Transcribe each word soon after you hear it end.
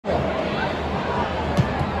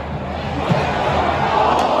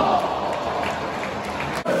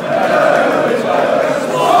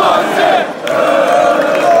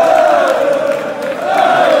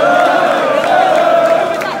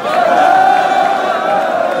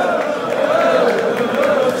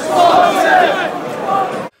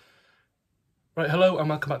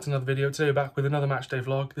welcome back to another video. Today we're back with another matchday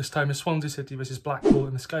vlog. This time is Swansea City versus Blackpool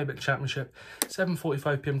in the Sky Bet Championship.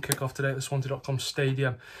 7:45 PM kickoff today at the Swansea.com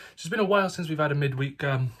Stadium. It's been a while since we've had a midweek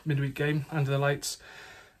game under the lights.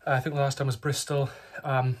 I think the last time was Bristol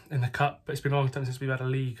in the Cup, but it's been a long time since we've had a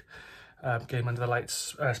league game under the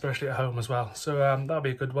lights, especially at home as well. So that'll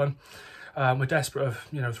be a good one. We're desperate of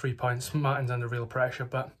 3 points. Martin's under real pressure,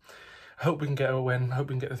 but I hope we can get a win. I hope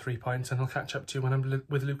we can get the 3 points, and I'll catch up to you when I'm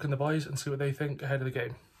with Luke and the boys and see what they think ahead of the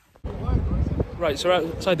game. Right, so we're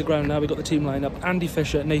outside the ground now. We've got the team lineup: Andy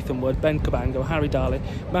Fisher, Nathan Wood, Ben Cabango, Harry Darley,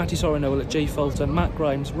 Matty Sorinola, Jay Fulton, Matt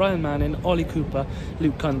Grimes, Ryan Manning, Ollie Cooper,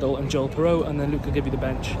 Luke Cundall and Joel Perot, and then Luke will give you the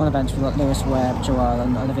bench. On the bench we've got Lewis Webb, Joe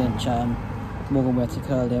Allen, Oliver Incham, Morgan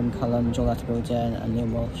Whittaker, Liam Cullen, Joel Atterbury, and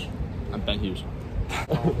Liam Walsh. And Ben Hughes.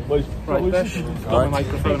 Right, Bish, got the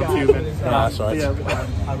microphone a few minutes. That's right. Yeah,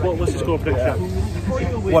 what's the score prediction?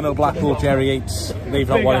 1-0 Blackpool, Jerry Yates. They've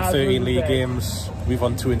not won in 13 league games. We've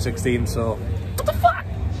won 2 in 16, so... What the fuck?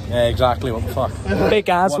 Yeah, exactly, what the fuck. Big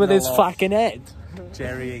ass with his fucking head.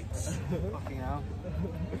 Jerry Yates. Fucking hell.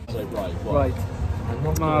 Right.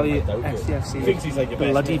 Marley, SCFC,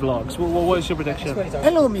 bloody vlogs. What is your prediction?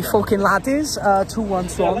 Hello, me fucking laddies. 2-1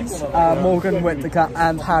 Swans. Morgan Whittaker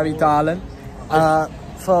and Harry Darlin.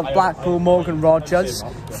 For Blackpool, Morgan Rogers.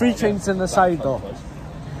 3 changes in the side though.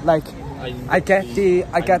 Like, I get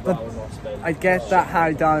that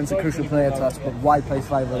Harry Darlin's a crucial player to us, but why play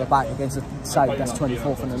 5 at the back against a side that's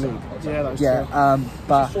 24th in the league? Yeah, that was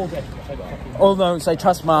true. But all known, so I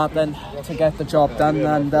trust Martin to get the job done,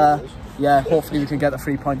 and yeah, hopefully we can get the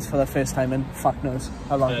 3 points for the first time in fuck knows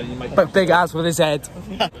how long. But big ass with his head.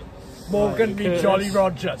 Morgan v Jolly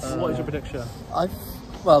Rogers. What is your prediction?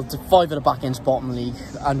 Well, 5 at the back against bottom league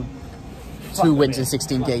and 2 wins in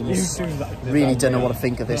 16 games. Really don't know what to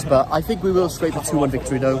think of this, but I think we will scrape a 2-1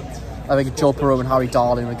 victory though. I think Joe Perot and Harry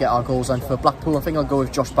Darlin will get our goals, and for Blackpool I think I'll go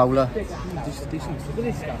with Josh Bowler. Right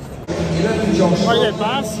then,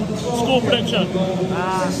 Baz, score prediction.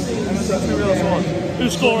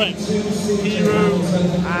 Who's scoring? Hero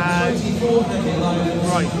and...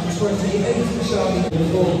 Right.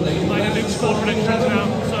 I can do score predictions now,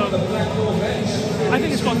 so... I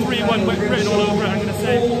think it's got 3-1 written all over it, I'm going to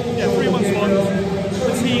say. Yeah, 3-1 Swans.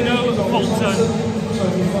 Patino, Fulton,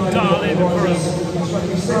 Darlin and Perot. I'm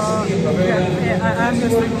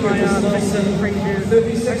just looking at my preview.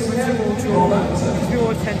 We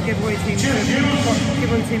always tend to give away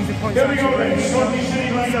teams the points. So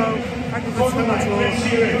I can put 2 draw.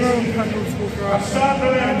 Perot and Cundall score for us,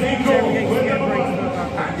 and Jerry Yates will get a break for that.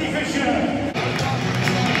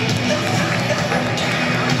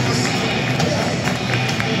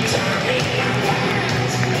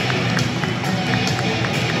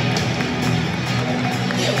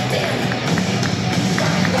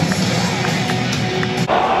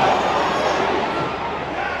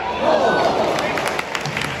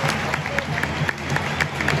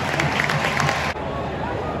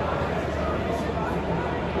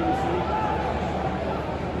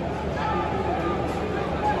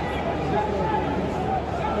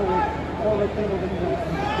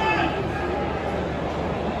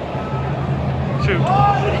 Shoot.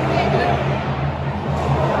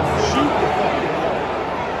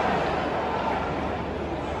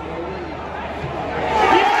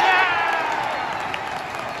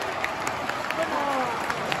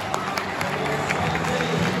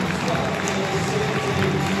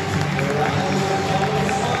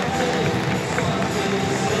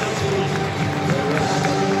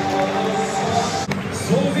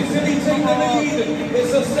 Swansea City take the lead.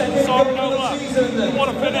 It's a second goal of the season. What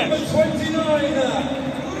a finish. Number 29,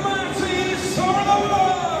 Matty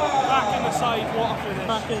Sorinola. Back in the side, what a finish.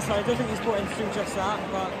 Back in the side, I don't think he's put in through just that,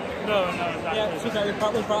 but... No, exactly. Yeah, to be fair, we've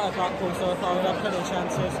brought Blackpool so far, we've had plenty of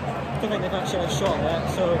chances. I don't think they've actually had a shot yet,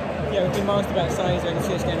 so yeah, we've been miles the better side, and I can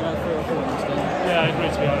see us getting about 3 or 4 in this game. Yeah, I agree,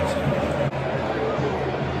 to be honest.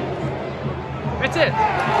 That's it.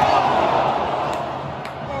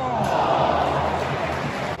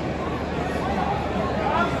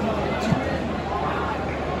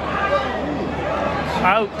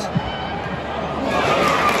 Out.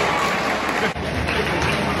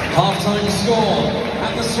 Half-time score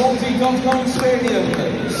at the Swansea.com Stadium.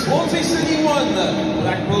 Swansea City 1,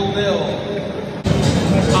 Blackpool 0.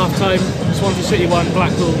 Half-time, Swansea City 1,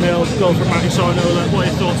 Blackpool 0. Goal from Matty Sorinola. What are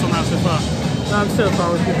your thoughts on that so far? So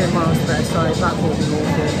far we've been miles the better side, Blackpool have been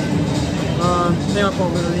awful. They are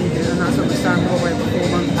bottom of the league, and that's understandable way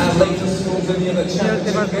performance. And latest scores in the other championship.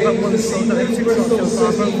 They've had 1 shot, they've 2 shots so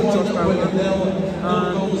far, both from Josh Bowler.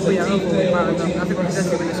 But yeah, overall, I think we can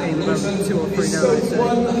definitely win this game about 2 or 3 now. I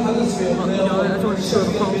don't really sure of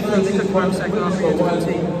a they took 1 second after the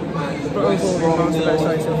team. But overall, we the better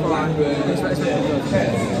side so far. It's been good.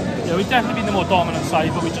 Yeah, we've definitely been the more dominant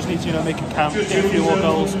side, but we just need to, you know, make it count, get a few more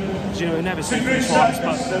goals. You know, we never see from Swans,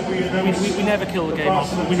 but we never kill the game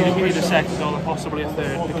off. We need a second goal and possibly a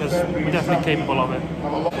third because we're definitely capable of it.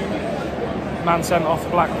 Man sent off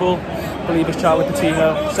Blackpool. Believe his chat with the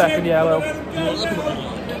Tino. Second yellow.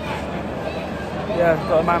 Yeah,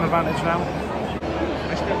 got a man advantage now.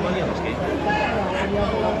 I spent money on this game.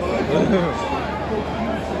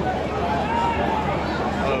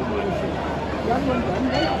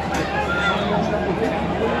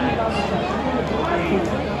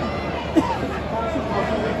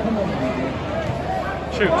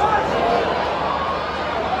 Shoot.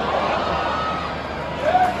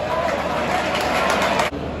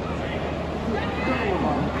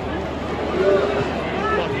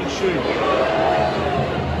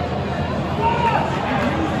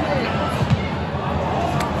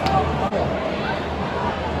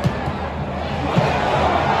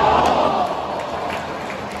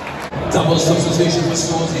 Double substitution for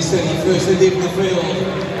Swansea City. Firstly leaving the field,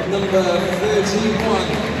 number 31.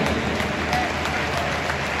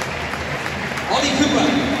 Ollie Cooper.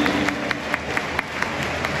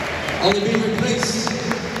 Ollie being replaced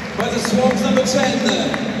by the Swans number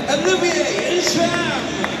 10, Olivier Incham.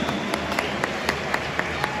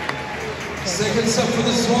 Second sub for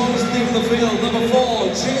the Swans leaving the field, number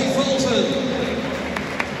 4, Jay Fulton.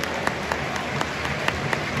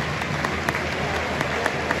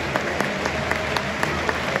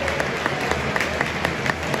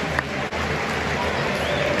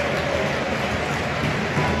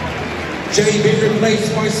 Jay being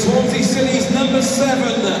replaced by Swansea City's number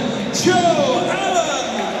 7, Joe Allen.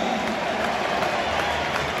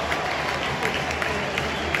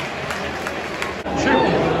 Shoot.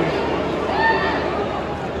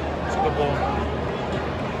 It's a good ball.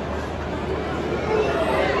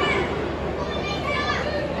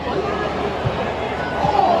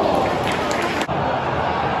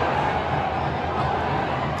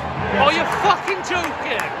 Oh, you're fucking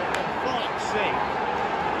joking! Fuck's sake.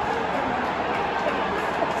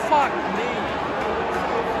 Fuck me.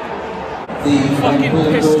 The Fucking goal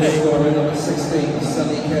piss take. scorer number 16,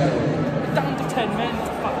 Sonny Carroll. Down to 10 men,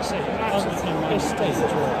 for fuck's sake. An absolute piss take.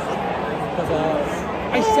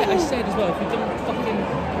 I said as well, if we don't fucking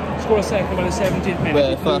score a second by the 17th minute, We're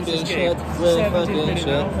we'd lose this fucking game. shit. We're 17th fucking minute shit.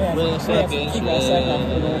 now. We're fucking shit.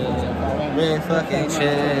 We're fucking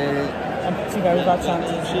shit. And 2 very bad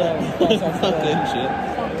chances. We're fucking shit.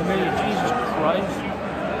 Fuck me, Jesus Christ.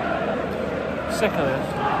 Sick of this.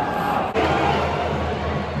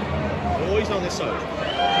 Always on this side.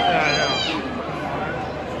 Yeah, I know.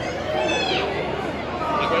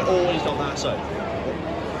 Like we're always on that side.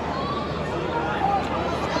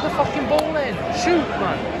 Put the fucking ball in. Shoot,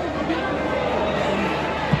 man.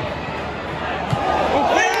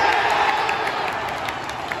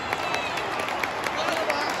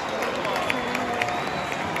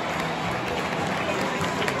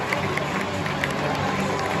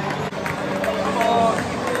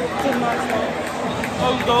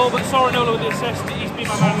 Own goal, but Sorinola with the assist. He's been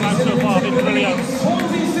my man alive so far. Been brilliant.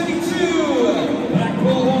 Swansea City 2,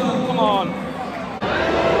 Blackpool 1. Come on.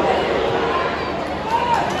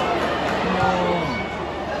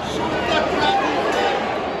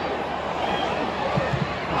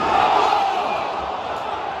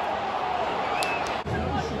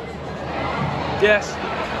 Yes.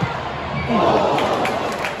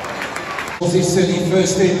 Swansea City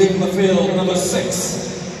firstly leaving the field, number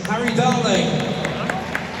 6, Harry Darling.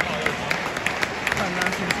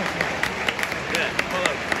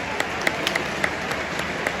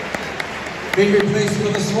 Being replaced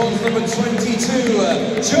with the Swans number 22,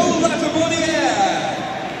 Joe Latabonniere.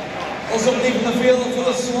 Also leaving the field for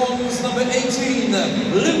the Swans number 18,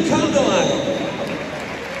 Luke Candle.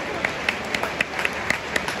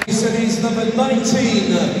 City's number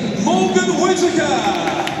 19, Morgan Whittaker.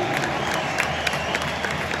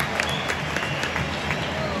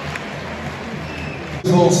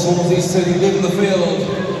 For Swansea City leaving the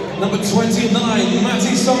field, number 29,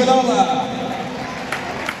 Matty Sorinola.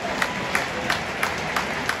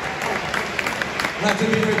 Had to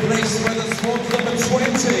be replaced by the Swans number 20,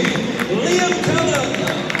 Liam Cullen.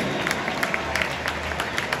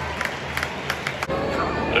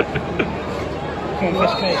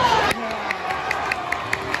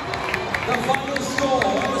 The final score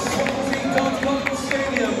at the Swansea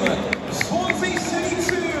Stadium, Swansea City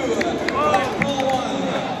 2, Blackpool 1.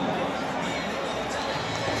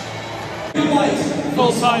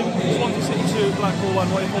 Full time, Swansea City 2, Blackpool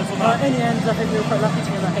 1. What are your thoughts on that? In the end, I think we were quite lucky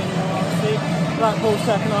to win that game, in all honesty. Blackpool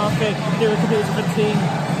second half, they were a completely different team,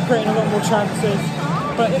 creating a lot more chances.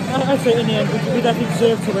 But I'd say in the end, we definitely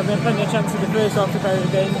deserved to win. We had plenty of chances in the first half to carry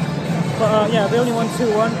the game. But yeah, we only won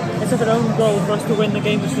 2-1. It took an own goal for us to win the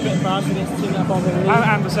game, just a bit embarrassing against the team that bottom of the league.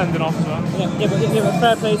 And the sending off as well. Yeah, but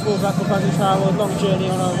fair play to all Blackpool fans who travelled, long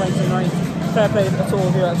journey on our Wednesday night. Fair play to all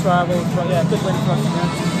of you that travelled, but yeah, good win for us again.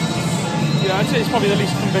 Yeah, I'd say it's probably the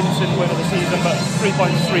least convincing win of the season, but 3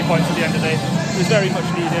 points at the end of the day. It was very much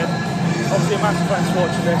needed. Obviously a massive thanks for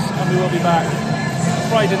watching this, and we will be back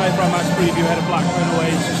Friday night for our match preview ahead of Blackpool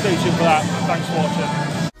away, so stay tuned for that. Thanks for watching.